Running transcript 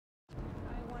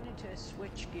to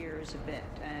switch gears a bit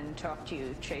and talk to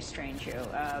you, Chase Strangio,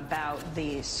 about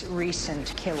these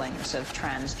recent killings of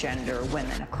transgender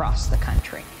women across the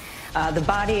country. The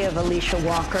body of Alicia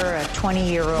Walker, a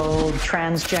 20-year-old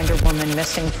transgender woman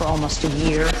missing for almost a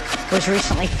year, was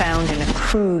recently found in a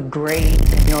crude grave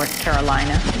in North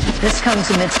Carolina. This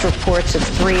comes amidst reports of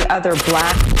 3 other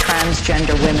black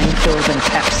transgender women killed in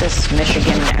Texas,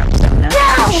 Michigan, and Arizona.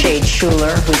 Shade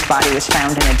Schuler, whose body was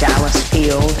found in a Dallas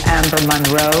field, Amber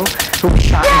Monroe, who was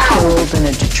shot and killed in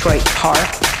a Detroit park,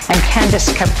 and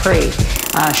Candace Capri,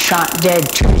 shot dead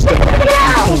Tuesday night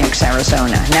in Phoenix,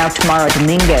 Arizona. Now Tamara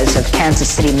Dominguez of Kansas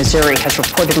City, Missouri, has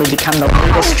reportedly become the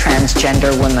latest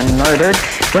transgender woman murdered,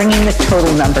 bringing the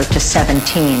total number to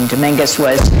 17. Dominguez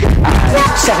was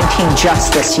 17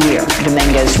 just this year.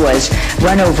 Dominguez was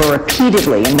run over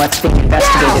repeatedly in what's being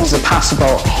investigated as a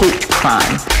possible hate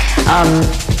crime.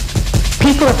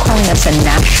 People are calling this a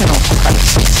national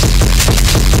crisis.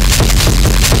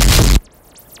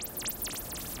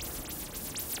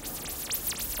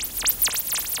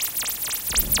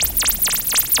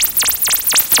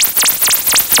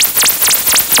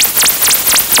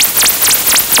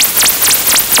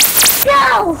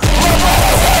 No!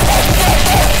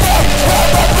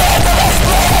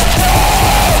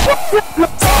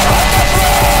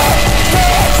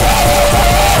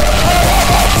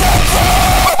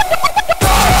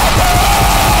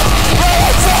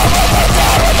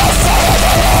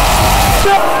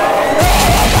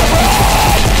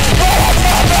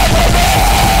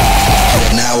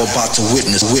 Now about to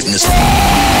witness.